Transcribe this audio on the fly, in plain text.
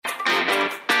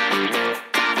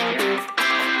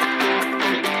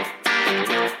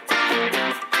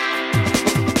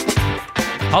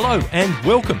Hello and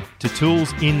welcome to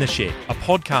Tools in the Shed, a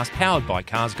podcast powered by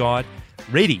Cars Guide,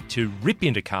 ready to rip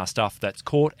into car stuff that's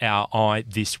caught our eye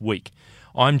this week.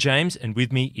 I'm James, and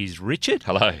with me is Richard.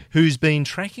 Hello. Who's been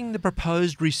tracking the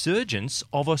proposed resurgence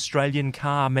of Australian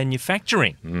car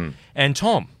manufacturing. And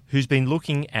Tom, who's been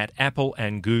looking at Apple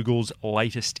and Google's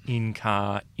latest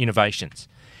in-car innovations.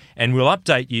 And we'll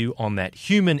update you on that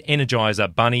human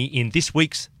energizer bunny in this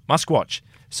week's Muskwatch.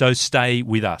 So stay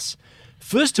with us.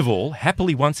 First of all,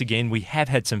 happily once again, we have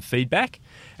had some feedback,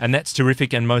 and that's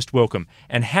terrific and most welcome.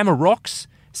 And Hammer Rocks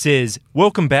says,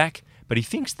 welcome back, but he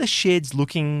thinks the shed's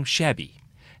looking shabby.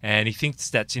 And he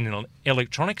thinks that's in an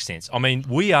electronic sense. I mean,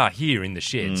 we are here in the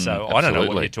shed, so I don't know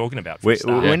what you're talking about. We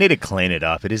need to clean it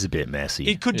up. It is a bit messy.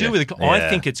 It could do with it. I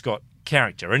think it's got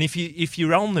character. And if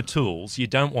you're on the tools, you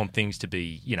don't want things to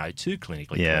be, too clinically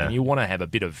clean. You want to have a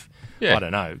bit of, I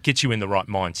don't know, get you in the right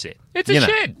mindset. It's a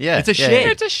shed. Yeah. It's a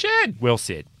shed. It's a shed. Well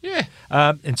said. Yeah.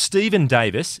 And Stephen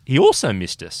Davis, he also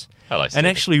missed us. Hello, Stephen. And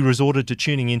actually resorted to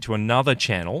tuning into another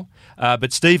channel.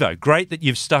 But Steve-o, great that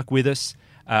you've stuck with us.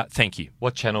 Thank you.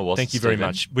 What channel was it, Thank you very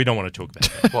much. We don't want to talk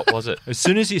about that. What was it? As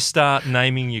soon as you start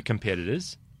naming your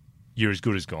competitors, you're as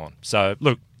good as gone. So,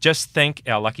 look, just thank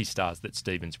our lucky stars that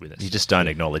Stephen's with us. You just don't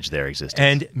acknowledge their existence.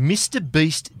 And Mr.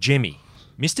 Beast Jemmy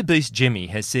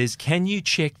has says, can you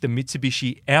check the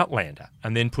Mitsubishi Outlander?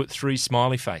 And then put 3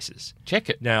 smiley faces. Check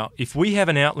it. Now, if we have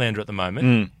an Outlander at the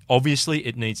moment, obviously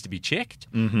it needs to be checked.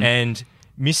 And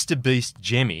Mr. Beast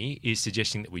Jemmy is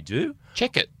suggesting that we do.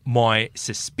 Check it. My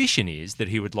suspicion is that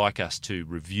he would like us to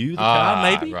review the car,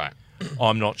 maybe. Right.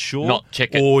 I'm not sure. Not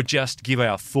check it. Or just give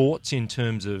our thoughts in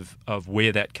terms of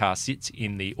where that car sits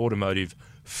in the automotive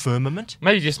firmament.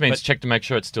 Maybe it just means check to make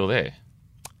sure it's still there.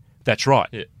 That's right.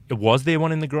 Yeah. Was there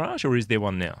one in the garage, or is there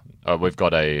one now? We've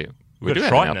got a... We've got a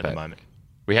Triton at the moment.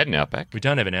 We had an Outback. We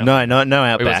don't have an Outback. No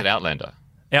Outback. It was an Outlander.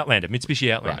 Outlander,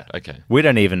 Mitsubishi Outlander. Right, okay. We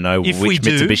don't even know which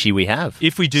Mitsubishi we have.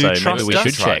 If we do, so trust maybe we should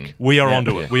us, check. We are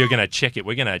onto it. We are going to check it.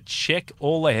 We're going to check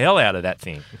all the hell out of that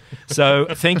thing. So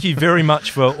thank you very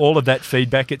much for all of that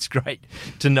feedback. It's great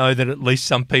to know that at least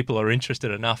some people are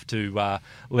interested enough to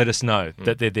let us know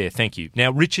that they're there. Thank you.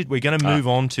 Now, Richard, we're going to move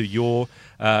on to your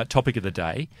topic of the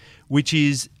day, which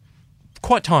is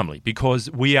quite timely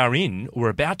because we're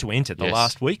about to enter the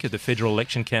last week of the federal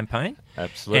election campaign.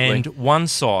 Absolutely. And one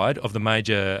side of the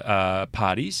major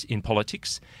parties in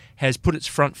politics has put its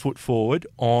front foot forward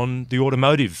on the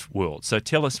automotive world. So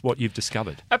tell us what you've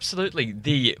discovered. Absolutely.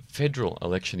 The federal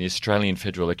election, the Australian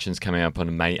federal elections coming up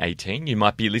on May 18. You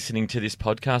might be listening to this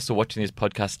podcast or watching this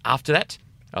podcast after that.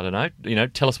 I don't know.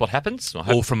 Tell us what happens.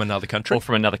 Or from another country.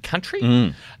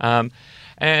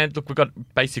 And look, we've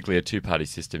got basically a two-party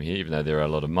system here, even though there are a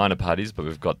lot of minor parties, but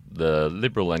we've got the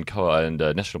Liberal and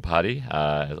National Party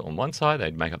on one side.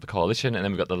 They make up the coalition. And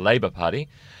then we've got the Labor Party.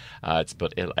 It's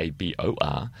spelled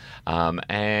Labor.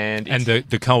 And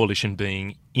the coalition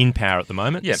being in power at the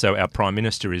moment. Yep. So our Prime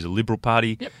Minister is a Liberal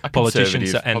Party politician,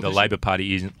 and the Labor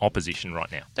Party is in opposition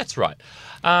right now. That's right.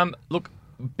 Look,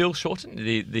 Bill Shorten,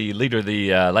 the leader of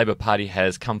the Labor Party,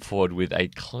 has come forward with a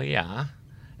clear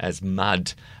as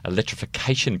mud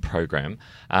electrification program.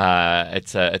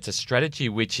 It's a strategy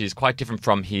which is quite different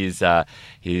from his rival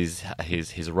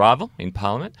in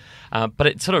Parliament, but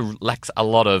it sort of lacks a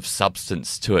lot of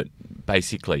substance to it.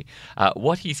 Basically,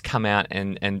 what he's come out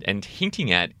and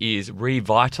hinting at is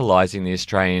revitalising the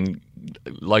Australian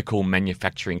local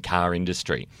manufacturing car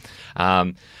industry.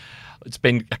 It's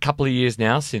been a couple of years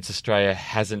now since Australia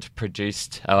has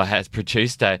produced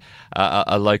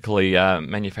a locally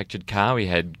manufactured car. We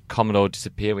had Commodore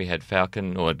disappear. We had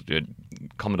Falcon, or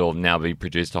Commodore now being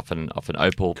produced off an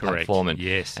Opel platform,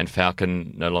 and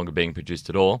Falcon no longer being produced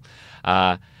at all.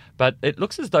 But it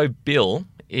looks as though Bill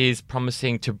is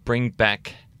promising to bring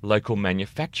back local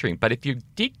manufacturing. But if you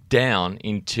dig down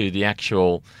into the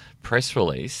actual press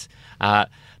release,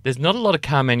 there's not a lot of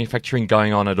car manufacturing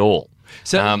going on at all.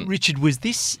 So, Richard, was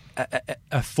this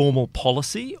a formal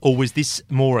policy, or was this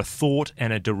more a thought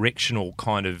and a directional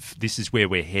kind of, this is where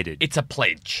we're headed? It's a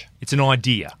pledge. It's an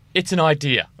idea. It's an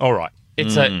idea. All right.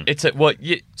 So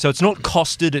it's not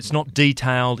costed, it's not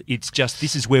detailed, it's just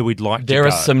this is where we'd like to go. There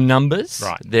are some numbers.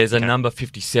 Right. There's a number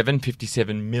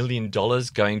 $57 million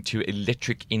going to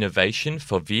electric innovation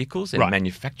for vehicles and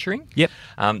manufacturing. Yep.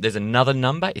 There's another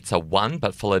number, it's a 1,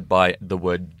 but followed by the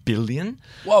word billion.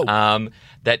 Whoa.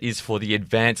 That is for the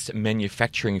Advanced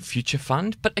Manufacturing Future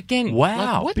Fund. But again,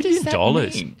 wow, what $1 does billion.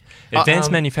 That mean?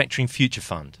 Advanced Manufacturing Future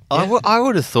Fund. I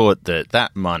would have thought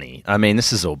that money, I mean,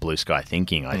 this is all blue sky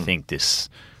thinking, I think, this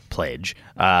pledge.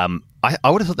 I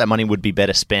would have thought that money would be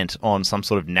better spent on some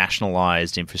sort of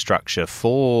nationalised infrastructure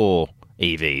for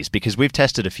EVs, because we've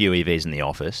tested a few EVs in the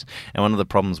office, and one of the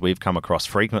problems we've come across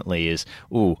frequently is,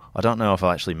 I don't know if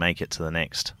I'll actually make it to the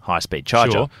next high-speed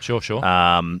charger. Sure. So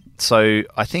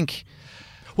I think...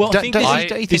 Well, I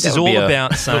think this is all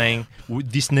about saying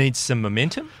this needs some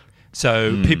momentum.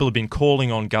 So people have been calling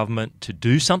on government to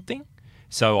do something.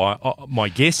 So my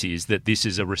guess is that this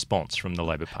is a response from the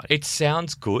Labor Party. It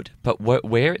sounds good, but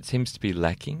where it seems to be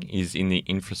lacking is in the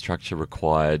infrastructure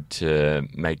required to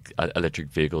make electric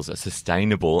vehicles a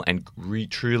sustainable and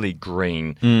truly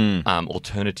green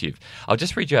alternative. I'll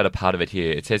just read you out a part of it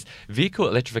here. It says, vehicle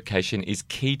electrification is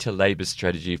key to Labor's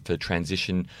strategy for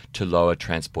transition to lower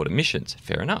transport emissions.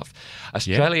 Fair enough.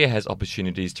 Australia has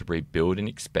opportunities to rebuild and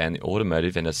expand the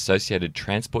automotive and associated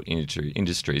transport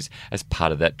industries as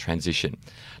part of that transition.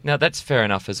 Now, that's fair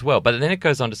enough as well. But then it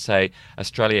goes on to say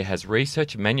Australia has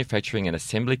research, manufacturing and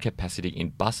assembly capacity in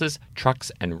buses,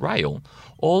 trucks and rail,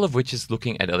 all of which is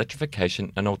looking at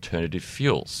electrification and alternative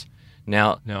fuels.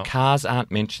 Now, cars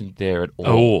aren't mentioned there at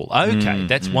all. Okay,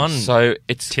 that's one. So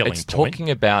it's point.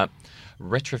 talking about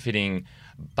retrofitting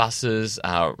buses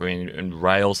and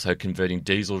rail, so converting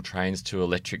diesel trains to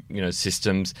electric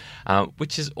systems,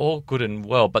 which is all good and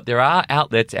well. But there are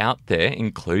outlets out there,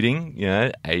 including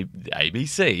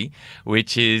ABC,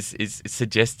 which is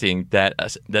suggesting that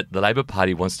the Labor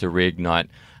Party wants to reignite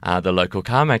the local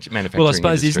car manufacturing Well, I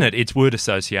suppose, industry. isn't it? It's word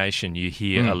association. You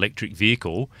hear electric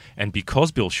vehicle, and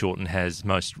because Bill Shorten has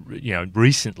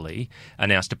recently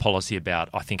announced a policy about,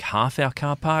 I think, half our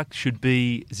car park should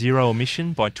be zero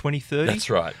emission by 2030. That's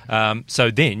right.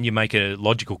 So then you make a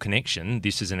logical connection.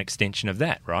 This is an extension of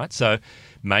that, right? So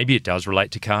maybe it does relate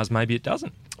to cars, maybe it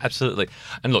doesn't. Absolutely.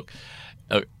 And look,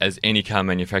 as any car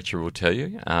manufacturer will tell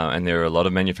you, and there are a lot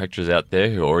of manufacturers out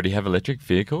there who already have electric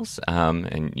vehicles,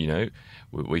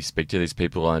 we speak to these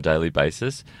people on a daily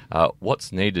basis.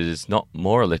 What's needed is not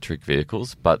more electric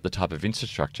vehicles, but the type of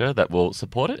infrastructure that will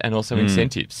support it, and also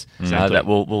incentives that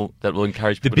will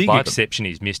encourage people to buy them. The big exception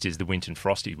he's missed is the Winton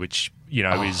Frosty, which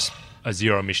is a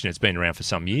zero emission. It's been around for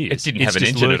some years. It didn't have an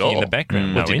engine at all. In the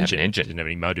background, no It didn't engine. have an engine. Didn't have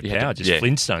any motive power. Just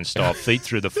Flintstone style feet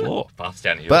through the floor. Fast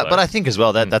down here. But I think as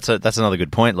well that's another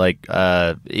good point. Like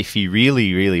if you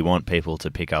really, really want people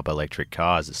to pick up electric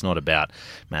cars, it's not about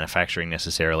manufacturing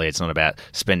necessarily. It's not about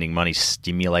spending money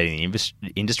stimulating the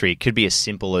industry. It could be as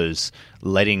simple as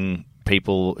letting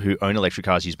people who own electric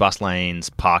cars use bus lanes,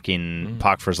 park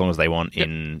for as long as they want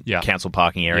in council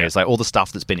parking areas, like all the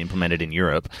stuff that's been implemented in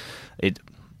Europe.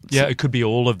 It could be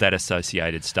all of that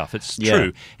associated stuff. It's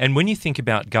true. And when you think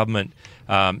about government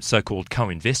so-called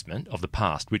co-investment of the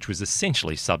past, which was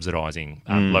essentially subsidising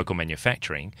local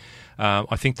manufacturing,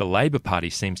 I think the Labor Party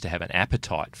seems to have an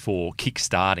appetite for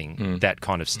kick-starting that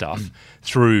kind of stuff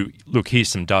through, look, here's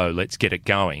some dough, let's get it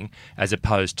going, as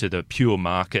opposed to the pure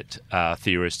market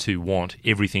theorists who want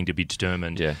everything to be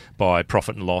determined by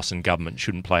profit and loss, and government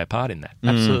shouldn't play a part in that.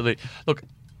 Absolutely. Look,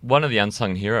 one of the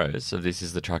unsung heroes of this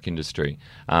is the truck industry.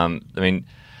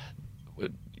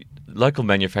 Local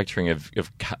manufacturing of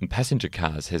passenger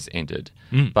cars has ended,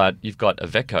 but you've got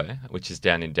Iveco, which is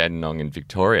down in Dandenong in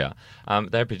Victoria.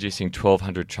 They're producing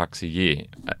 1,200 trucks a year,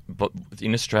 but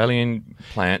in Australian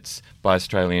plants by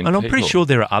Australian And I'm people. pretty sure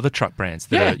there are other truck brands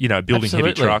that are building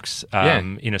absolutely. heavy trucks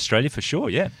in Australia for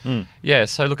sure, Yeah,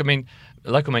 so look,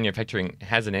 local manufacturing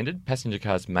hasn't ended. Passenger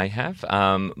cars may have.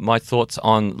 My thoughts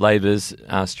on Labor's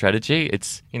strategy,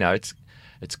 it's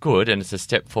good and it's a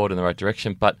step forward in the right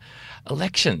direction, but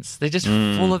elections, they're just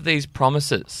full of these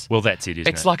promises. Well, that's it, isn't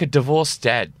it? It's like a divorced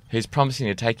dad who's promising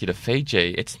to take you to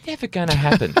Fiji. It's never going to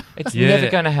happen. It's never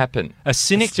going to happen. A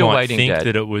cynic Still might waiting, think Dad.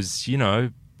 that it was,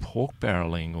 pork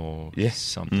barreling or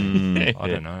something. I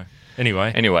don't know.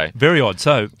 Anyway, very odd.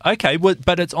 So, okay,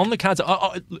 but it's on the cards.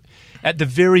 At the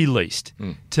very least,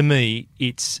 to me,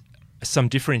 it's some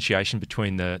differentiation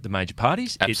between the major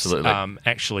parties. Absolutely. It's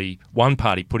actually one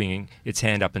party putting its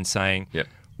hand up and saying,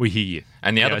 we hear you.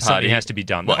 And the other party something has to be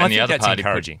done. Well, I and the think other that's party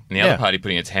encouraging. And the other party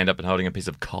putting its hand up and holding a piece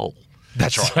of coal.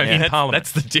 That's right. So, in Parliament.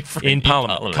 That's the difference. In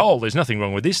Parliament. Coal, there's nothing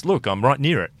wrong with this. Look, I'm right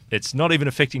near it. It's not even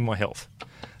affecting my health.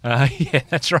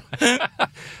 That's right.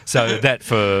 So that,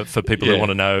 for people who want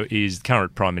to know, is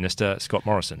current Prime Minister Scott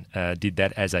Morrison did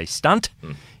that as a stunt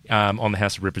on the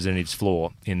House of Representatives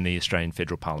floor in the Australian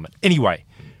Federal Parliament. Anyway,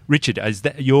 Richard, is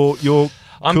that you're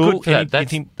I'm cool? good for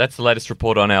that. That's the latest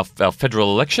report on our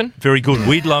federal election. Very good.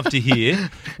 We'd love to hear.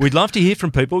 We'd love to hear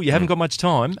from people. You haven't got much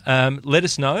time. Let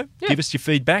us know. Yeah. Give us your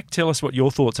feedback. Tell us what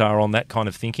your thoughts are on that kind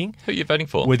of thinking. Who are you voting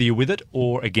for? Whether you're with it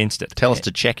or against it. Tell us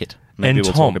to check it. Maybe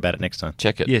we'll talk about it next time.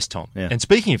 Check it. Yes, Tom. Yeah. And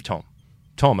speaking of Tom,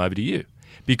 over to you.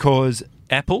 Because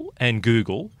Apple and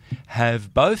Google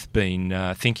have both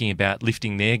been thinking about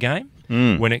lifting their game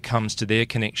when it comes to their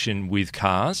connection with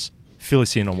cars. Fill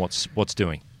us in on what's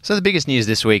doing. So the biggest news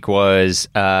this week was,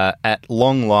 at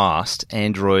long last,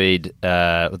 Android,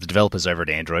 the developers over at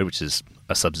Android, which is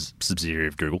a subsidiary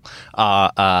of Google,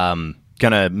 are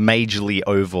going to majorly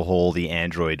overhaul the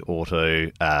Android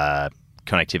Auto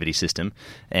connectivity system.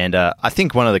 And I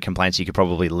think one of the complaints you could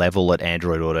probably level at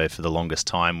Android Auto for the longest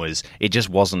time was it just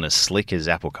wasn't as slick as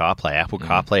Apple CarPlay. Apple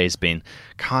CarPlay has been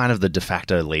kind of the de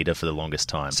facto leader for the longest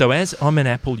time. So as I'm an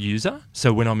Apple user,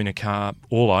 so when I'm in a car,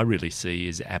 all I really see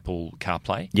is Apple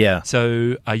CarPlay. Yeah.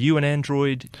 So are you an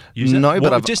Android user? No,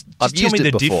 but I've just I've tell used me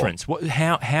it the before. difference.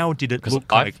 How did it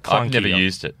look? I've never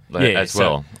used it as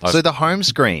well. So the home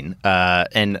screen,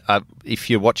 and if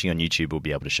you're watching on YouTube, we'll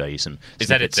be able to show you some Is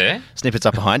that it there? Snippets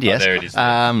up behind, yes. There it is.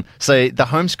 So the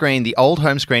home screen, the old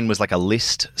home screen was like a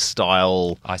list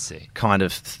style I see. kind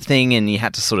of thing, and you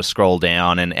had to sort of scroll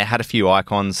down, and it had a few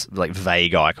icons, like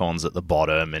vague icons at the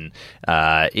bottom, and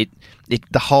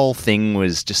the whole thing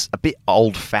was just a bit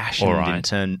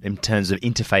old-fashioned in terms of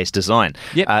interface design.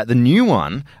 Yep. The new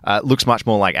one looks much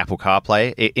more like Apple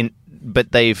CarPlay,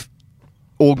 but they've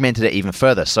augmented it even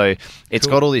further. So it's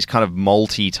got all these kind of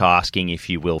multitasking, if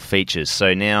you will, features.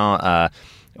 So now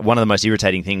one of the most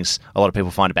irritating things a lot of people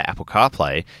find about Apple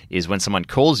CarPlay is when someone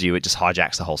calls you, it just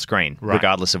hijacks the whole screen,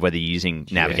 regardless of whether you're using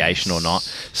navigation or not.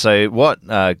 So what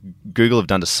Google have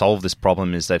done to solve this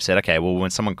problem is they've said, okay, well,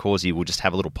 when someone calls you, we'll just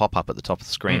have a little pop-up at the top of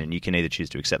the screen, and you can either choose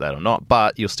to accept that or not,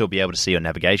 but you'll still be able to see your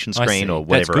navigation screen or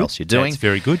whatever else you're doing. That's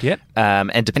very good, yep.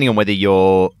 And depending on whether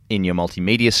you're in your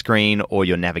multimedia screen or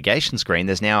your navigation screen,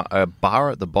 there's now a bar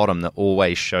at the bottom that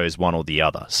always shows one or the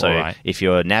other. So if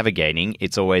you're navigating,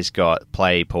 it's always got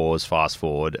play, pause, fast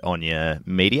forward on your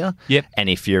media. Yep. And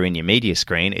if you're in your media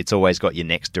screen, it's always got your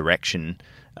next direction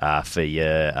for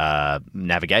your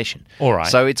navigation. All right.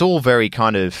 So it's all very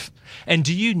kind of... And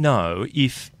do you know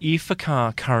if a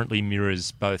car currently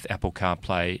mirrors both Apple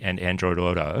CarPlay and Android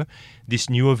Auto, this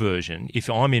newer version, if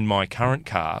I'm in my current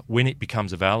car, when it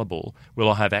becomes available, will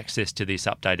I have access to this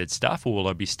updated stuff, or will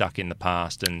I be stuck in the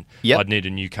past and I'd need a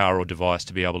new car or device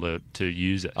to be able to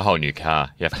use it? A whole new car.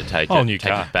 You have to take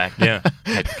it back. Yeah.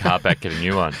 Take the car back, get a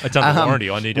new one. It's under warranty.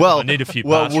 I need a few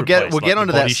parts replaced. We'll get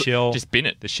onto that. Shell, just bin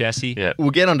it. The chassis. Yeah.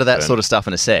 We'll get onto that sort of stuff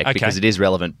in a sec because it is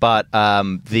relevant. But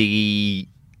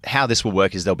how this will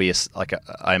work is there'll be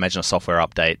I imagine a software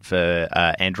update for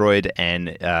Android,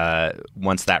 and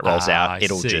once that rolls out,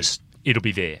 it'll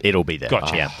be there. It'll be there.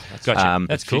 Gotcha. Yeah. Gotcha.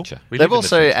 That's cool. They've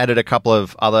also added a couple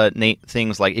of other neat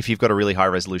things, like if you've got a really high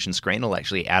resolution screen, it'll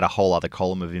actually add a whole other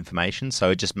column of information,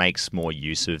 so it just makes more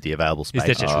use of the available space. Is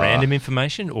that just random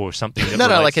information or something that no,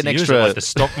 relates like an to extra... you? Like the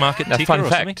stock market ticker fun or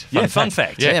fact. something? Fun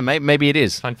fact. Yeah, maybe it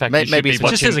is. Fun fact. Maybe it's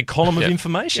just as a column of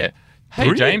information. Yeah. Hey,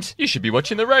 brilliant. James, you should be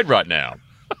watching the road right now.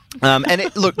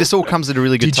 Look, this all comes at a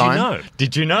really good time.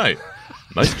 Did you know?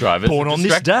 Most drivers born on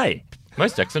this day.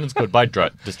 Most accidents caused by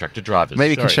distracted drivers.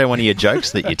 Maybe you can show one of your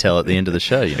jokes that you tell at the end of the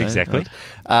show. You know? Exactly.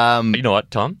 You know what,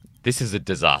 Tom? This is a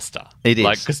disaster. It is.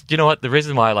 Because you know what? The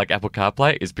reason why I like Apple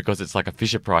CarPlay is because it's like a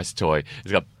Fisher-Price toy.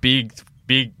 It's got big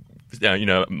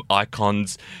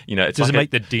icons. Does it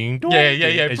make the ding dong?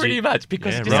 Yeah, pretty much.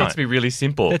 Because it just needs to be really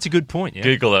simple. That's a good point, yeah.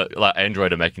 Google,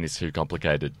 Android are making this too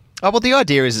complicated. Oh, well, the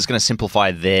idea is it's going to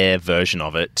simplify their version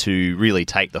of it to really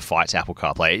take the fight to Apple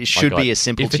CarPlay. It should be as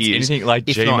simple to use. If it's anything like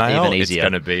if Gmail, not even easier. it's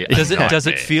going to be Does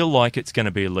it feel like it's going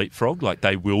to be a leapfrog, like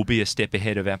they will be a step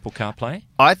ahead of Apple CarPlay?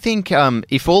 I think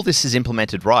if all this is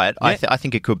implemented right, I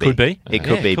think it could be. Could be? It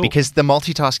could be, cool. because the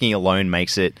multitasking alone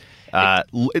makes it...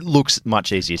 it looks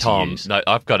much easier to use. No,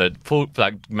 I've got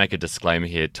to make a disclaimer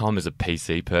here. Tom is a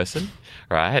PC person,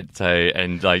 right? So,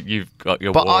 and you've got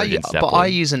your war against Apple. But I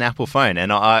use an Apple phone,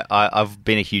 and I've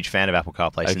been a huge fan of Apple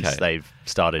CarPlay since they've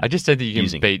started. I just don't think you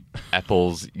can beat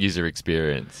Apple's user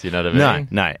experience. You know what I mean?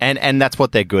 No, and that's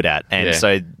what they're good at. And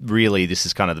so, really, this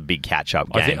is kind of the big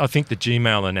catch-up game. I think the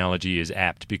Gmail analogy is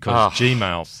apt because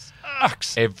Gmail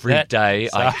sucks. Every day,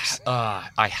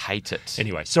 I hate it.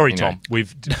 Anyway, sorry, Tom.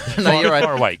 We've you're right.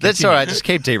 far away. That's all right. Just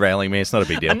keep derailing me. It's not a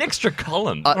big deal. An extra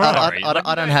column.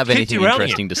 I don't have anything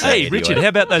interesting to say. Hey, anyway. Richard, how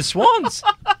about those swans?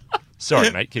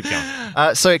 Sorry, mate. Keep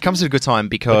going. So it comes at a good time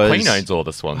because... The Queen owns all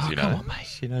the swans, you know. Come on, mate.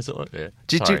 She knows all. Yeah.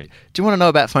 Do you want to know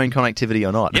about phone connectivity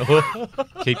or not?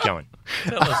 Keep going.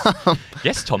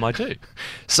 Yes, Tom, I do.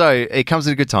 So it comes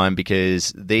at a good time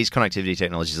because these connectivity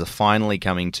technologies are finally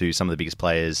coming to some of the biggest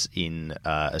players in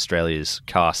Australia's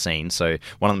car scene. So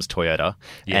one of them is Toyota.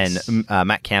 Yes. And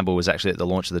Matt Campbell was actually at the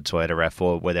launch of the Toyota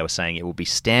RAV4 where they were saying it will be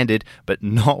standard, but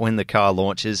not when the car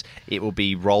launches. It will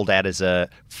be rolled out as a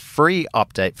free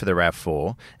update for the RAV4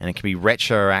 RAV4, and it can be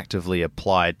retroactively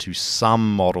applied to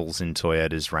some models in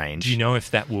Toyota's range. Do you know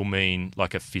if that will mean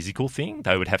like a physical thing?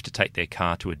 They would have to take their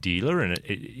car to a dealer and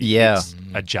it's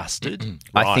adjusted?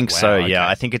 I think so, okay. yeah.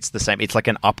 I think it's the same. It's like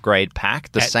an upgrade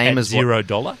pack, the same as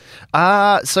 $0?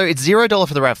 So it's $0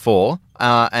 for the RAV4,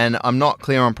 and I'm not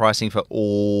clear on pricing for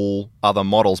all other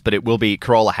models, but it will be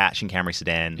Corolla hatch and Camry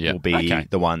sedan will be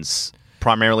the ones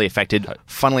primarily affected.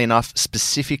 Funnily enough,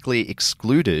 specifically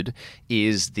excluded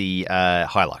is the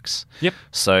Hilux. Yep.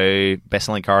 So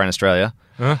best-selling car in Australia.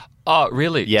 Oh,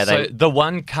 really? Yeah. So the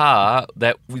one car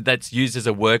that's used as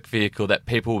a work vehicle that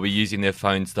people will be using their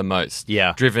phones the most.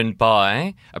 Yeah. Driven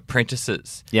by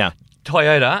apprentices. Yeah.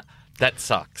 Toyota, that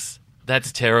sucks.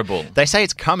 That's terrible. They say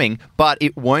it's coming, but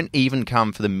it won't even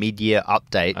come for the mid-year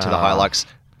update to the Hilux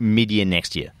mid-year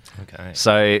next year. Okay.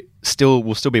 So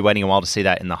we'll still be waiting a while to see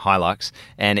that in the Hilux,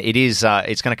 and it's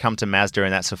going to come to Mazda,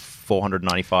 and that's a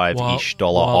 $495-ish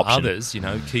option. Others,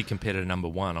 key competitor number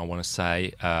one, I want to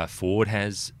say Ford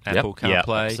has Apple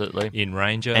CarPlay in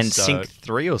Ranger. And Sync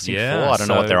 3 or Sync 4, I don't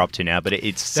know what they're up to now, but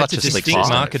it's such a slick distinct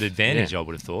system. market advantage, I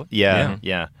would have thought.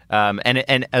 Yeah.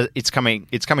 And it's coming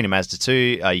to Mazda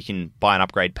too. You can buy an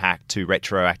upgrade pack to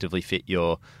retroactively fit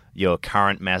your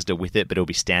current Mazda with it, but it'll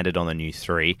be standard on the new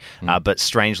 3. But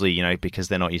strangely, because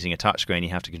they're not using a touchscreen, you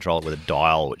have to control it with a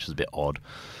dial, which is a bit odd.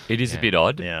 It is a bit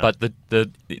odd, but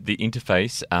the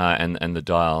interface and the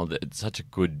dial, it's such a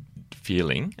good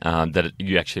feeling that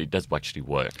it does actually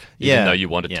work. Even though you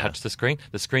want to touch the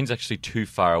screen's actually too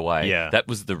far away. Yeah. That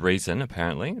was the reason,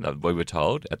 apparently, that we were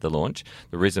told at the launch.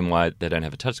 The reason why they don't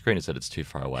have a touchscreen is that it's too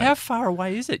far away. How far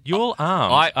away is it? Your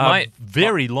arms are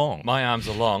very long. My arms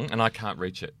are long, and I can't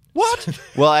reach it. What?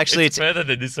 Well, actually, it's further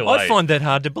than this away. I find that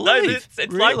hard to believe. No, it's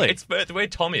really? like it's further where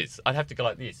Tom is. I'd have to go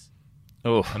like this.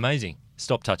 Oof. Amazing.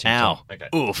 Stop touching Ow. Tom. Okay.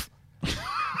 Oof.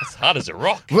 It's hard as a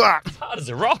rock. It's hard as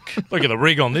a rock. Look at the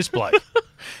rig on this bloke.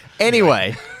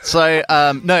 Anyway, so,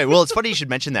 it's funny you should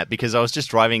mention that because I was just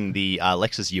driving the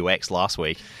Lexus UX last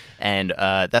week, and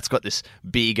that's got this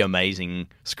big, amazing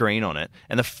screen on it.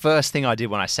 And the first thing I did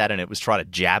when I sat in it was try to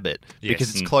jab it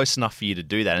because it's close enough for you to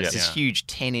do that. And it's this huge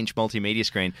 10-inch multimedia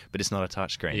screen, but it's not a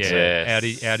touch screen. Yeah, so.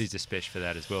 Yes. Audi's a spec for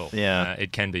that as well. Yeah.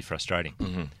 It can be frustrating.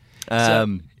 Mm-hmm.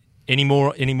 So, any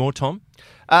more, Tom?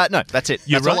 No, that's it.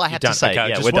 That's all I had to say. Okay,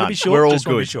 yeah, just we're wanna done. be sure, We're all just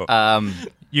wanna be good. sure.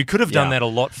 You could have done that a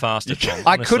lot faster, Tom.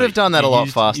 I could have done that a lot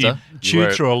faster. You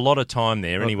chewed through a lot of time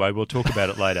there. Anyway, we'll talk about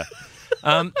it later.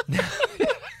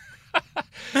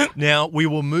 Now, we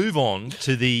will move on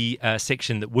to the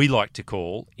section that we like to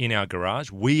call In Our Garage.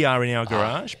 We are in our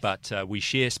garage, but we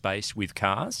share space with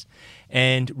cars.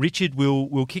 And Richard,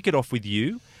 we'll kick it off with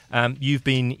you. You've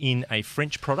been in a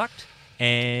French product.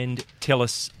 And tell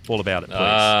us all about it,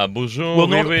 please. Bonjour.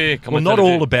 Not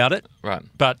all about it, right?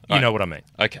 But you know what I mean.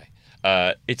 Okay.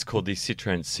 It's called the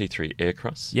Citroën C3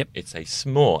 Aircross. Yep. It's a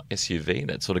small SUV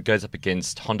that sort of goes up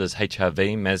against Honda's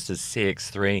HR-V, Mazda's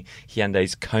CX-3,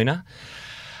 Hyundai's Kona.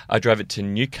 I drove it to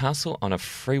Newcastle on a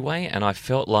freeway, and I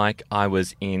felt like I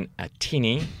was in a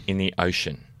tinny in the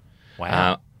ocean.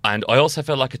 Wow. And I also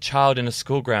felt like a child in a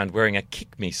school ground wearing a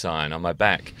kick me sign on my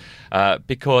back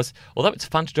because although it's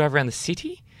fun to drive around the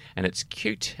city and it's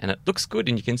cute and it looks good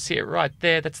and you can see it right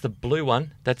there, that's the blue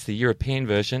one. That's the European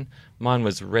version. Mine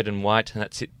was red and white and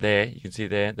that's it there. You can see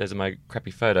there. Those are my crappy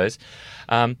photos.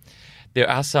 There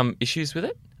are some issues with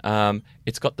it.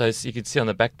 It's got those, you can see on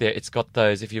the back there, it's got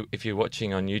those, if you're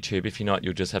watching on YouTube, if you're not,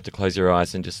 you'll just have to close your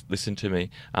eyes and just listen to me.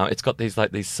 It's got these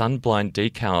sunblind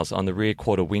decals on the rear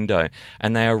quarter window,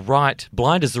 and they are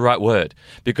blind is the right word,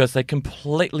 because they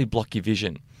completely block your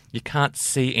vision. You can't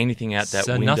see anything out that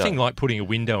window. So nothing like putting a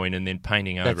window in and then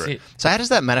painting over it. So how does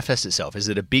that manifest itself? Is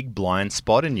it a big blind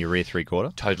spot in your rear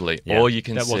three-quarter? Totally. Yeah. Or you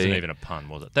can see... That wasn't even a pun,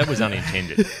 was it? That was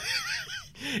unintended.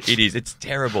 It is. It's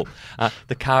terrible.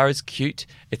 The car is cute.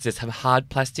 It's some hard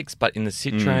plastics, but in the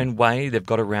Citroën way, they've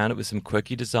got around it with some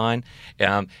quirky design.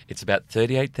 It's about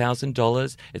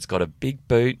 $38,000. It's got a big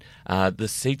boot. The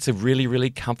seats are really, really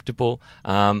comfortable.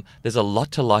 There's a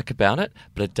lot to like about it,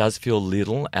 but it does feel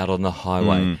little out on the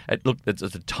highway. It's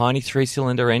a tiny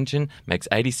 3-cylinder engine, makes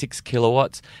 86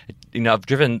 kilowatts. I've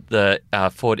driven the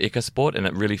Ford EcoSport, and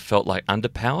it really felt like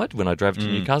underpowered when I drove to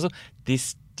Newcastle.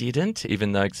 This didn't,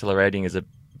 even though accelerating is a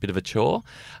bit of a chore.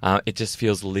 It just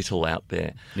feels little out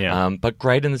there. Yeah. But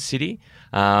great in the city.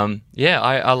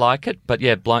 I like it. But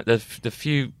yeah, the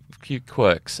few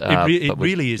quirks. It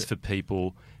really is for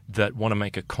people that want to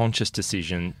make a conscious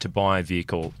decision to buy a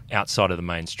vehicle outside of the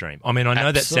mainstream. I mean, I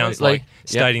know that sounds like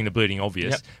stating the bleeding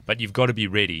obvious, but you've got to be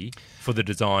ready for the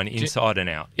design inside and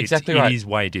out. Exactly right. It is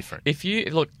way different. If you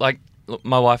look like look,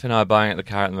 my wife and I are buying the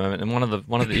car at the moment, and one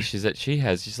of the issues that she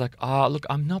has, she's like, "Oh, look,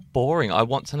 I'm not boring. I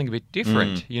want something a bit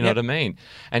different." You know what I mean?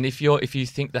 And if you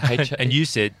think the and you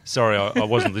said, "Sorry, I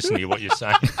wasn't listening to what you're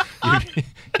saying."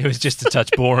 It was just a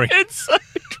touch boring. It's so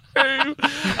true.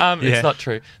 It's not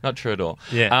true. Not true at all.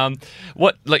 Yeah.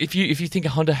 If you think a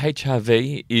Honda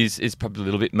HR-V is probably a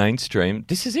little bit mainstream,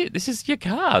 this is it. This is your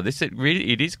car.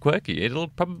 It is quirky. It'll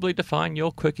probably define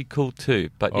your quirky cool too.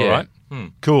 But all right.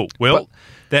 Cool. Well,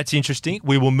 that's interesting.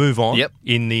 We will move on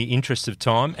in the interest of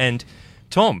time. And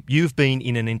Tom, you've been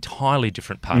in an entirely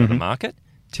different part of the market.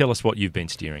 Tell us what you've been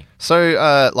steering.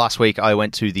 So last week I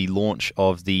went to the launch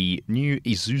of the new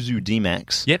Isuzu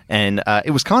D-Max. Yep. And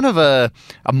it was kind of a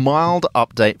mild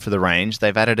update for the range.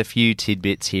 They've added a few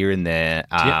tidbits here and there.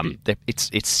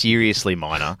 It's seriously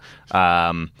minor.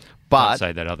 But Don't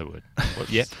say that other word.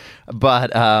 Yep.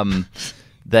 But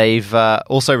they've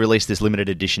also released this limited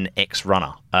edition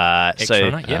X-Runner.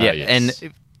 X-Runner? And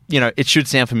it should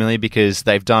sound familiar because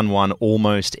they've done one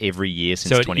almost every year since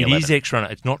 2011. It is X-Runner.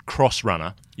 It's not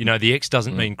Cross-Runner. The X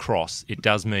doesn't mean cross. It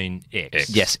does mean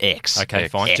X. Yes, X. Okay,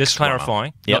 X. fine. X Just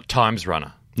clarifying. Not Times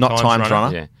Runner. Not Times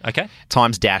Runner. Yeah. Okay.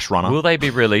 Times Dash Runner. Will they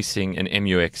be releasing an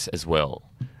MUX as well?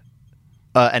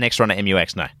 An X-Runner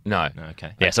MUX? No.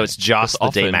 Okay. Yeah, so it's just the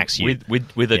D-Max U.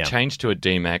 With a change to a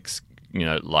D-Max,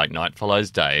 like night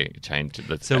follows day, change to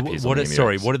the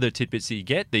what are the tidbits that you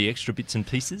get? The extra bits and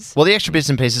pieces? Well, the extra bits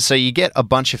and pieces, so you get a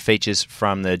bunch of features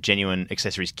from the genuine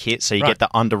accessories kit. So you get the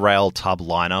under-rail tub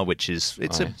liner, which is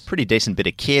a pretty decent bit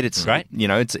of kit. It's great.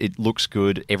 It looks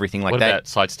good, everything like that. that. What about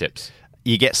side steps?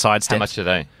 You get side steps. How much are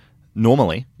they?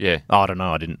 Normally, yeah. Oh, I don't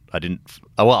know. I didn't.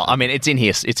 Oh, well, I mean, it's in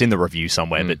here. It's in the review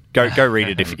somewhere. But go read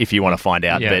it if you want to find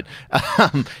out. Yeah.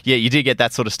 But you do get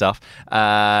that sort of stuff.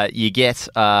 You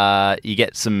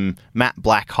get some matte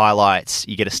black highlights.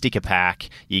 You get a sticker pack.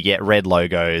 You get red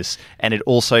logos, and it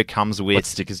also comes with what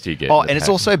stickers do you get? Oh, and it's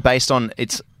also based on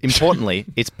Importantly,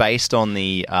 it's based on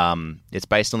the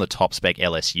top spec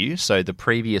LSU. So the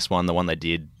previous one, the one they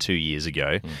did 2 years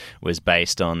ago, was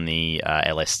based on the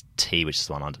LST, which is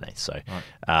the one underneath. So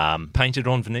painted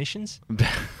on Venetians?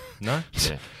 No.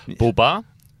 Yeah. Bull bar?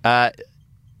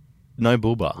 No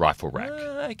bull bar. Rifle rack.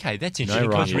 Okay, that's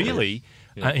interesting because really.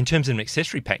 In terms of an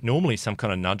accessory pack, normally some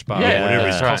kind of nudge bar or whatever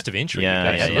is cost of entry.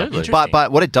 Yeah.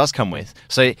 But what it does come with.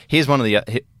 So here's one of the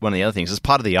other things. As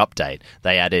part of the update,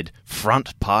 they added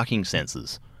front parking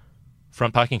sensors.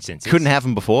 Front parking sensors. Couldn't have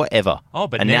them before ever. Oh,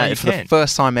 but and now you for can. the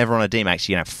first time ever on a D-Max,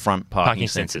 you can have front parking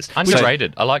sensors.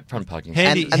 Underrated. I like front parking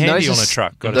sensors. Handy on a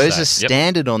truck. Those are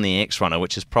standard on the X-Runner,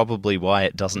 which is probably why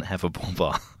it doesn't have a bull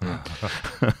bar.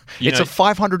 It's a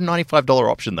 $595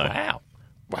 option though.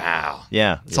 Wow.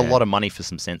 Yeah, it's a lot of money for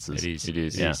some sensors. It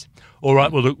is. Yeah. All right,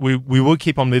 well, look, we will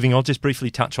keep on moving. I'll just briefly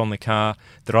touch on the car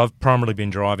that I've primarily been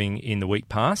driving in the week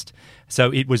past. So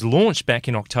it was launched back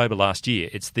in October last year.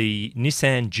 It's the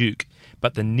Nissan Juke,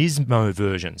 but the Nismo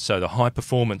version, so the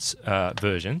high-performance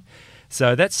version.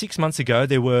 So that's 6 months ago.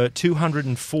 There were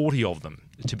 240 of them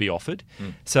to be offered.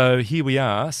 So here we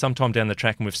are, sometime down the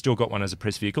track, and we've still got one as a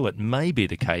press vehicle. It may be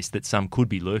the case that some could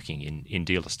be lurking in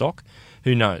dealer stock.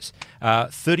 Who knows?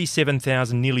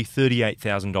 $37,000, nearly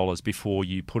 $38,000 before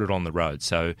you put it on the road.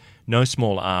 So no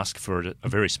small ask for a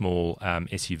very small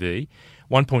SUV.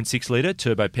 1.6 litre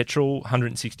turbo petrol,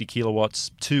 160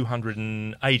 kilowatts,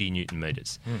 280 newton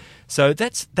metres. So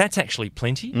that's actually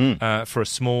plenty for a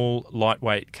small,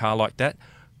 lightweight car like that.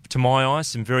 To my eyes,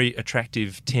 some very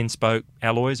attractive 10-spoke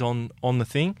alloys on the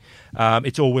thing.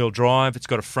 It's all-wheel drive. It's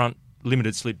got a front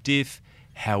limited slip diff.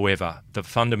 However, the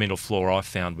fundamental flaw I've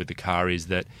found with the car is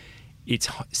that it's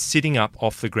sitting up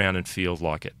off the ground and feels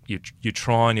like it. You're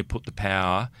trying to put the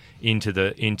power into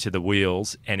the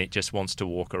wheels, and it just wants to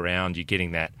walk around. You're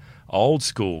getting that old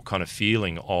school kind of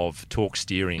feeling of torque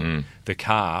steering the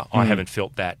car. I haven't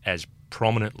felt that as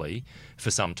prominently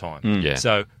for some time.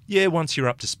 So once you're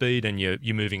up to speed and you're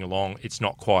moving along, it's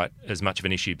not quite as much of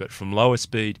an issue. But from lower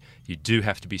speed, you do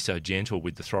have to be so gentle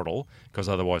with the throttle because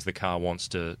otherwise the car wants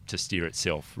to steer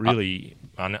itself. Really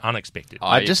unexpected.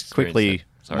 I just quickly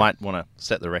might want to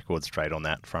set the record straight on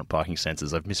that front parking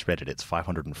sensors. I've misread it. It's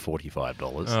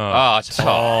 $545. Oh,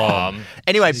 Tom.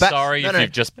 Anyway, sorry if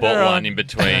you've just bought one in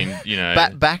between,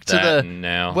 back to the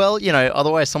now. Well,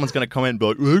 otherwise someone's going to comment and be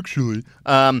like, well, actually.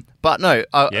 But no,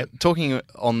 talking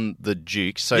on the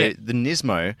Duke, so the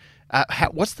Nismo,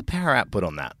 what's the power output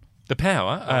on that? The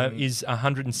power is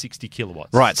 160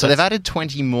 kilowatts. Right, so they've added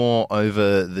 20 more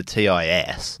over the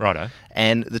TIS. Righto.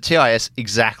 And the TIS,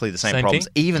 exactly the same problems.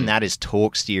 Thing? Even that is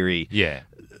torque steery. Yeah.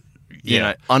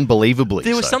 Unbelievably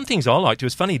There were some things I liked. It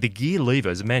was funny, the gear lever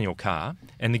is a manual car,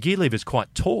 and the gear lever is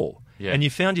quite tall. Yeah. And you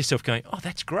found yourself going, oh,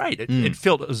 that's great. It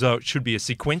felt as though it should be a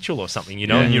sequential or something,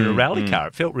 and you're in a rally car.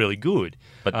 It felt really good.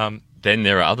 But then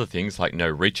there are other things like no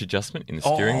reach adjustment in the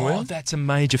steering wheel. Oh, that's a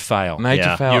major fail.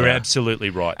 Major fail. You're absolutely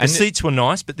right. The seats were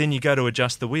nice, but then you go to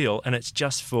adjust the wheel and it's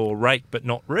just for rake but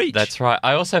not reach. That's right.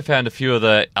 I also found a few of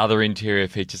the other interior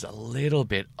features a little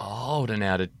bit old and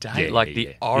out of date, like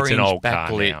the orange it's an old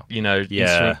backlit, car now.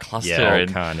 instrument cluster. Yeah, old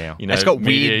and, car now. It's got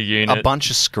media weird, unit. a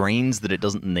bunch of screens that it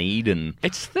doesn't need, and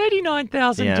It's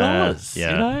 $39,000.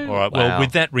 Yeah. All right. Well,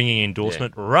 with that ringing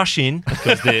endorsement, rush in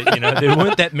because there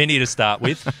weren't that many to start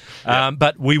with.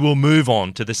 But we will move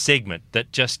on to the segment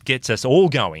that just gets us all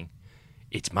going.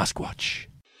 It's Muskwatch.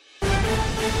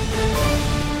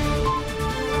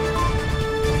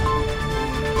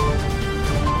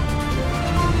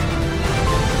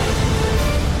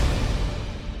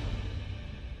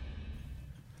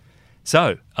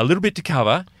 So, a little bit to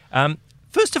cover.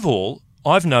 First of all,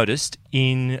 I've noticed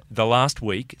in the last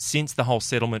week, since the whole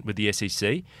settlement with the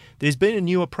SEC, there's been a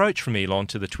new approach from Elon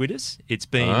to the Twitters. It's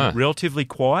been relatively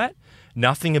quiet.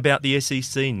 Nothing about the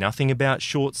SEC, nothing about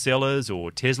short sellers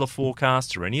or Tesla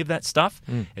forecasts or any of that stuff.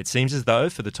 It seems as though,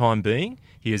 for the time being,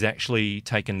 he has actually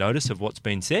taken notice of what's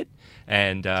been said,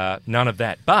 and none of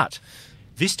that. But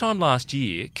this time last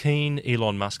year, keen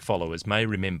Elon Musk followers may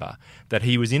remember that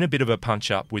he was in a bit of a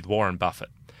punch-up with Warren Buffett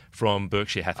from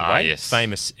Berkshire Hathaway,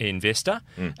 famous investor,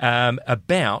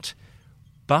 about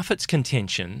Buffett's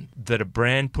contention that a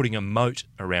brand putting a moat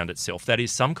around itself, that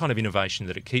is some kind of innovation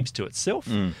that it keeps to itself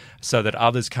so that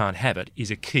others can't have it, is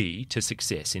a key to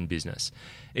success in business.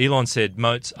 Elon said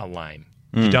moats are lame.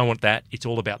 You don't want that. It's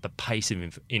all about the pace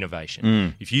of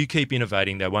innovation. If you keep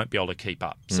innovating, they won't be able to keep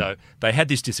up. So they had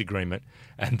this disagreement,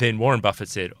 and then Warren Buffett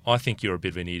said, I think you're a bit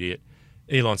of an idiot.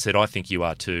 Elon said, I think you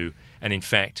are too. And in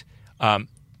fact,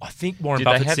 I think Warren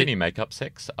Buffett Did they have said, any make-up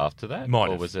sex after that? Might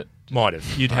or have. was it? Might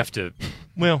have. You'd have to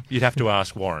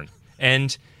ask Warren.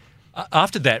 And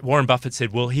after that, Warren Buffett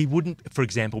said, well, he wouldn't, for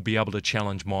example, be able to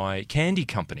challenge my candy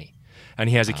company. And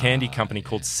he has a candy company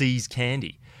called See's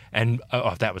Candy. And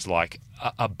that was like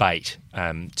a bait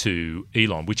to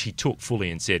Elon, which he took fully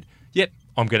and said, yep,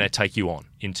 I'm going to take you on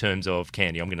in terms of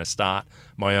candy. I'm going to start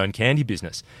my own candy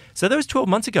business. So that was 12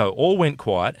 months ago. All went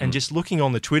quiet. And just looking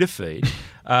on the Twitter feed,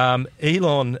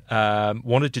 Elon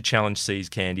wanted to challenge See's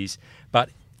Candies, but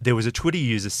there was a Twitter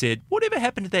user said, whatever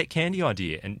happened to that candy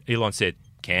idea? And Elon said,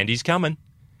 candy's coming.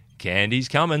 Candy's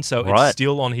coming. So it's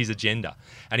still on his agenda.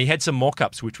 And he had some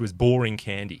mock-ups, which was boring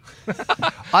candy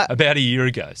about a year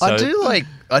ago. So, I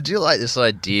do like this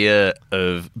idea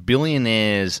of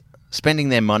billionaires spending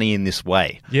their money in this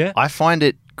way. Yeah. I find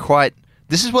it quite...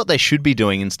 This is what they should be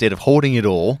doing instead of hoarding it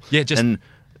all. Yeah, just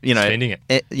spending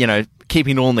it.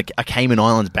 Keeping it all in a Cayman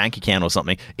Islands bank account or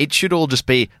something. It should all just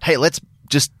be, hey, let's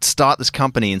just start this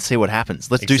company and see what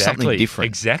happens. Let's do something different.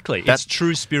 Exactly. That's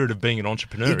true spirit of being an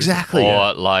entrepreneur. Exactly.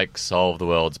 Or like solve the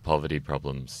world's poverty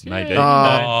problems. Maybe.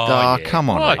 Yeah. Come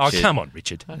on, Richard. Richard. Come on,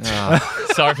 Richard.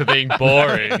 Sorry for being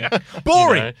boring.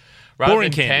 Boring. Rather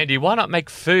Boring than candy, why not make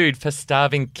food for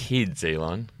starving kids,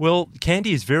 Elon? Well,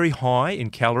 candy is very high in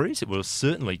calories. It will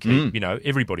certainly keep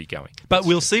everybody going. But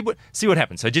we'll see what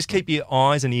happens. So just keep your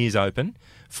eyes and ears open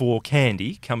for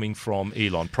candy coming from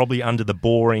Elon, probably under the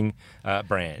boring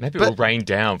brand. Maybe it will rain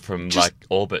down from like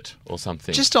orbit or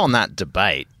something. Just on that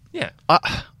debate,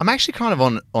 I'm actually kind of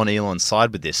on Elon's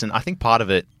side with this, and I think part of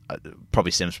it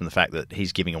probably stems from the fact that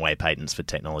he's giving away patents for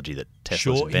technology that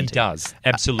Tesla's inventing. He does.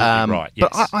 Absolutely right. Yes.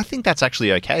 But I think that's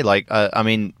actually okay. Like, I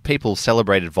mean, people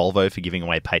celebrated Volvo for giving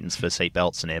away patents for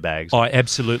seatbelts and airbags. I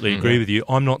absolutely agree with you.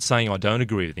 I'm not saying I don't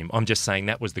agree with him. I'm just saying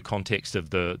that was the context of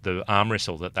the arm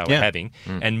wrestle that they were having.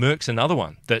 And Merck's another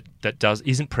one that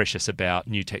isn't precious about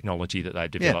new technology that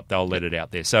they've developed. They'll let it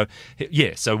out there. So,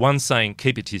 so one's saying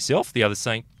keep it to yourself. The other's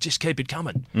saying just keep it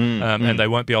coming. And they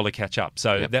won't be able to catch up.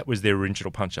 So that was their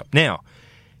original punch-up. Now,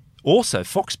 also,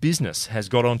 Fox Business has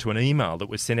got onto an email that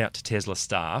was sent out to Tesla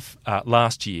staff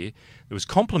last year that was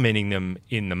complimenting them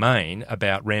in the main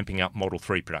about ramping up Model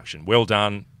 3 production. Well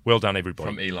done, everybody.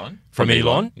 From Elon? From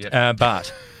Elon. Yep.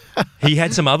 But he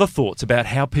had some other thoughts about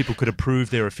how people could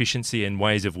improve their efficiency and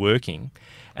ways of working.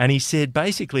 And he said,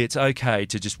 basically, it's okay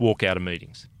to just walk out of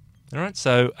meetings. All right?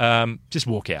 So just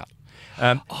walk out.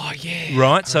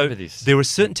 Right, so there were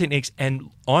certain techniques,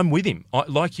 and I'm with him.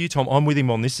 Like you, Tom, I'm with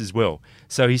him on this as well.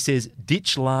 So he says,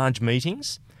 ditch large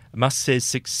meetings. Musk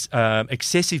says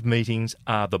excessive meetings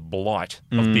are the blight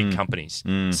of big companies.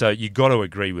 So you've got to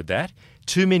agree with that.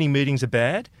 Too many meetings are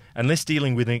bad. Unless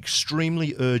dealing with an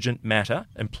extremely urgent matter,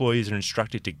 employees are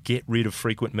instructed to get rid of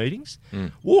frequent meetings.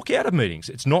 Walk out of meetings.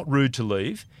 It's not rude to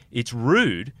leave. It's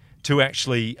rude to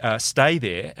actually stay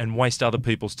there and waste other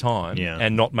people's time Yeah.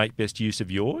 and not make best use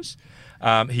of yours.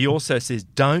 He also says,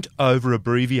 don't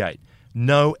over-abbreviate.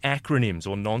 No acronyms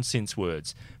or nonsense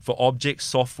words. For objects,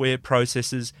 software,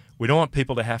 processes, we don't want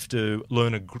people to have to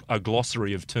learn a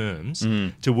glossary of terms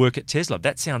to work at Tesla.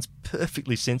 That sounds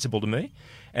perfectly sensible to me.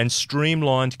 And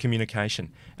streamlined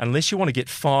communication. Unless you want to get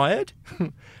fired,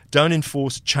 don't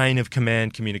enforce chain of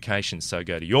command communications. So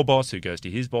go to your boss, who goes to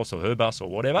his boss or her boss or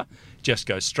whatever. Just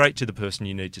go straight to the person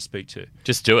you need to speak to.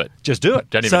 Just do it. Just do it.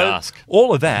 Don't even ask.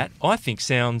 All of that, I think,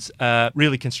 sounds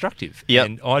really constructive. Yep.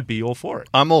 And I'd be all for it.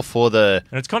 I'm all for the...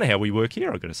 And it's kind of how we work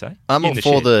here, I've got to say. I'm in all the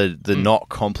for shed. the not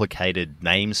complicated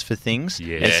names for things.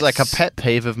 Yes. It's like a pet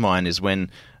peeve of mine is when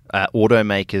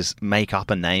automakers make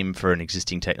up a name for an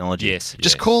existing technology. Yes.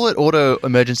 Just call it auto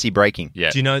emergency braking. Yeah.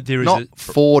 Do you know there is Not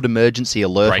Ford emergency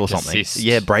alert Brake or something. assist.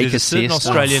 Yeah, brake there's a certain assist.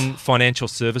 Australian financial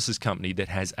services company that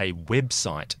has a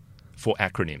website for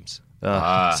acronyms.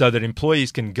 Ah. So that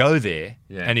employees can go there,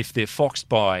 Yeah. and if they're foxed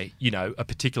by, a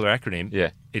particular acronym, Yeah.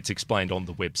 it's explained on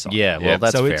the website. Yeah, well, Yeah.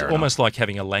 that's so fair it's enough. almost like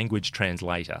having a language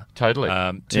translator. Totally.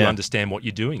 To Yeah. understand what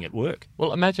you're doing at work.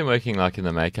 Well, imagine working like in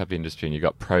the makeup industry and you've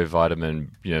got Provitamin,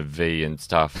 V and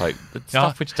stuff like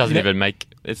stuff which doesn't even make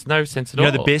it's no sense at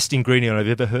all. The best ingredient I've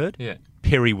ever heard? Yeah.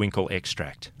 Periwinkle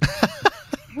extract.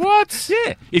 What?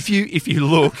 Yeah. If you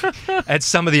look at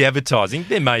some of the advertising,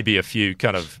 there may be a few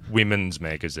kind of women's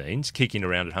magazines kicking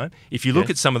around at home. If you look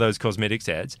at some of those cosmetics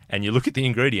ads and you look at the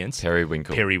ingredients,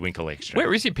 Periwinkle extract.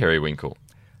 Where is your periwinkle?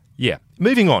 Yeah.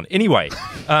 Moving on. Anyway,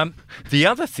 the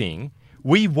other thing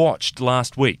we watched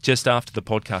last week, just after the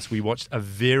podcast, we watched a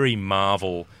very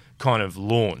Marvel kind of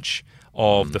launch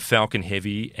of the Falcon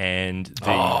Heavy and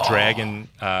the Dragon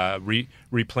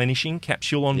replenishing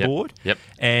capsule on board. Yep.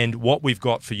 And what we've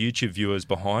got for YouTube viewers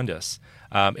behind us,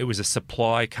 it was a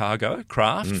supply cargo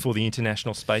craft for the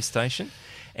International Space Station.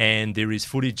 And there is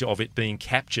footage of it being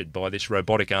captured by this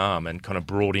robotic arm and kind of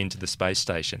brought into the space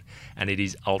station. And it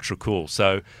is ultra cool.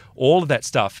 So all of that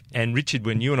stuff. And Richard,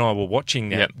 when you and I were watching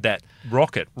that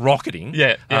rocket rocketing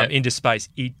into space,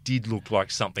 it did look like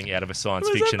something out of a science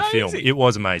fiction film. It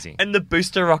was amazing. And the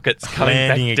booster rockets coming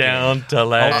Landing back again. down to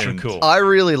land. Ultra cool. I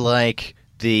really like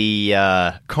the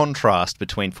contrast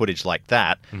between footage like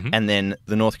that and then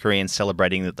the North Koreans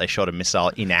celebrating that they shot a missile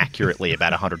inaccurately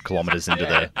about 100 kilometres into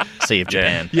the Sea of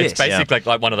Japan. Yes. It's basically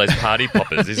like one of those party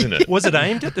poppers, isn't it? Was it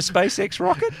aimed at the SpaceX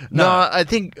rocket? No, I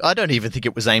don't even think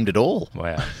it was aimed at all.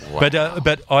 Wow. But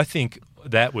I think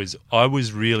I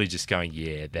was really just going,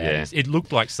 it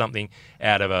looked like something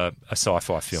out of a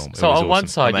sci-fi film. So It was on one awesome.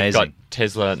 side you've Amazing. got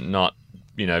Tesla not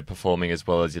performing as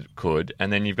well as it could,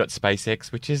 and then you've got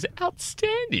SpaceX, which is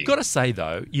outstanding. Got to say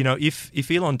though,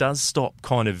 if Elon does stop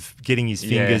kind of getting his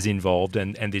fingers involved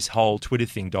and this whole Twitter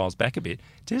thing dials back a bit,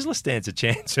 Tesla stands a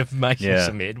chance of making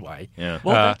some headway. Yeah.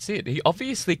 Well, that's it. He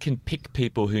obviously can pick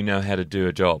people who know how to do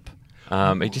a job.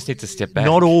 He just needs to step back.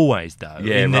 Not always though.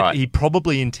 Yeah, in that right. He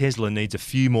probably in Tesla needs a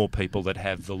few more people that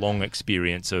have the long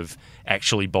experience of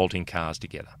actually bolting cars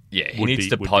together. Yeah, he Would needs be-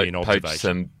 to would be an poach observation.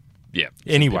 some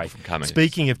Anyway, people from coming.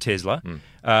 speaking of Tesla,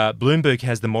 Bloomberg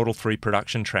has the Model 3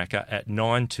 production tracker at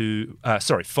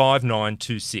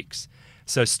 5926.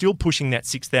 So still pushing that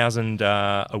 6,000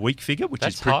 a week figure, which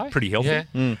That's is high. pretty healthy.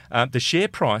 Yeah. The share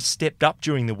price stepped up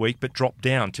during the week but dropped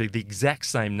down to the exact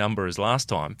same number as last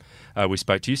time we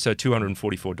spoke to you, so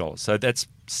 $244. So that's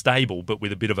stable but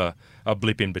with a bit of a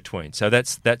blip in between. So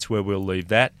that's where we'll leave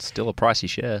that. Still a pricey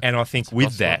share. And I think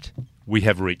with that, we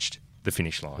have reached the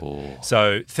finish line. Oh.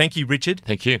 So thank you, Richard.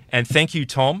 Thank you. And thank you,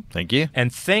 Tom. Thank you.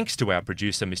 And thanks to our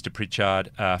producer, Mr.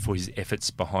 Pritchard, for his efforts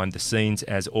behind the scenes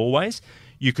as always.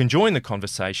 You can join the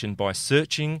conversation by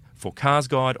searching for Cars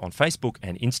Guide on Facebook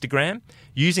and Instagram,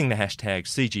 using the hashtag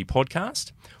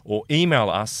CGPodcast, or email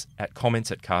us at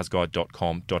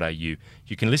comments@carsguide.com.au. You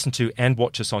can listen to and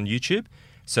watch us on YouTube,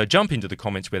 so jump into the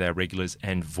comments with our regulars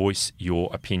and voice your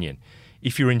opinion.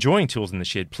 If you're enjoying Tools in the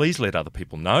Shed, please let other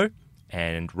people know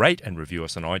and rate and review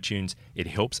us on iTunes. It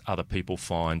helps other people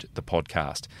find the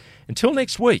podcast. Until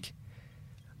next week,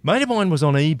 mate of mine was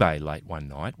on eBay late one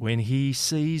night when he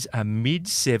sees a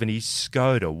mid-70s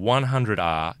Skoda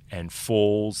 100R and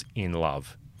falls in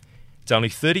love. It's only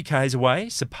 30 k's away,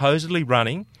 supposedly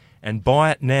running, and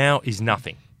buy it now is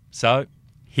nothing. So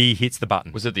he hits the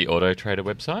button. Was it the Auto Trader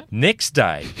website? Next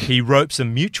day, he ropes a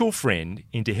mutual friend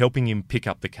into helping him pick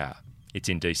up the car. It's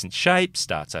in decent shape,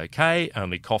 starts okay,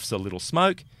 only coughs a little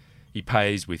smoke. He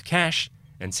pays with cash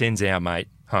and sends our mate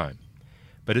home.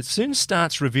 But it soon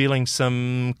starts revealing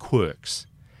some quirks.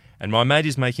 And my mate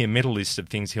is making a mental list of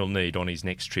things he'll need on his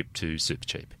next trip to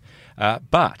Supercheap.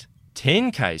 But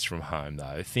 10 k's from home,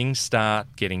 though, things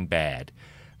start getting bad.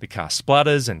 The car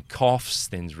splutters and coughs,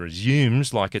 then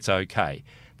resumes like it's okay.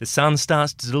 The sun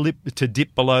starts to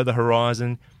dip below the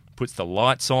horizon, puts the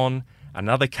lights on,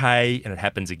 another K, and it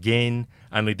happens again.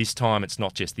 Only this time it's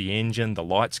not just the engine, the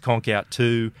lights conk out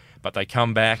too, but they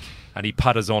come back and he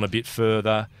putters on a bit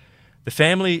further. The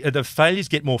failures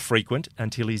get more frequent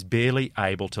until he's barely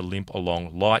able to limp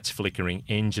along, lights flickering,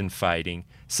 engine fading.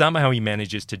 Somehow he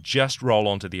manages to just roll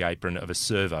onto the apron of a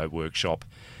servo workshop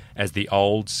as the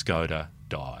old Skoda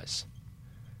dies.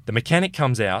 The mechanic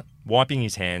comes out, wiping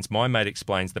his hands. My mate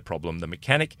explains the problem. The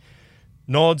mechanic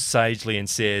nods sagely and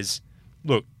says,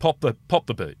 "Look, pop the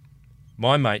boot."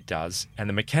 My mate does, and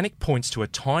the mechanic points to a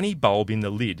tiny bulb in the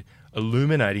lid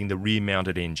illuminating the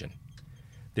rear-mounted engine.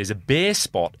 There's a bare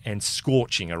spot and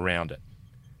scorching around it.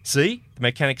 "See," the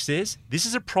mechanic says, "this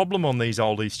is a problem on these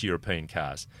old East European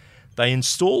cars. They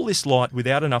install this light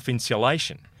without enough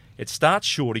insulation. It starts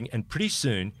shorting and pretty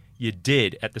soon you're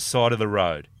dead at the side of the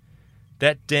road.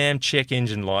 That damn check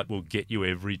engine light will get you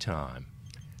every time."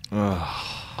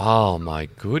 Oh my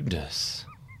goodness.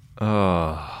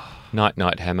 Oh.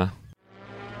 Night, Hammer.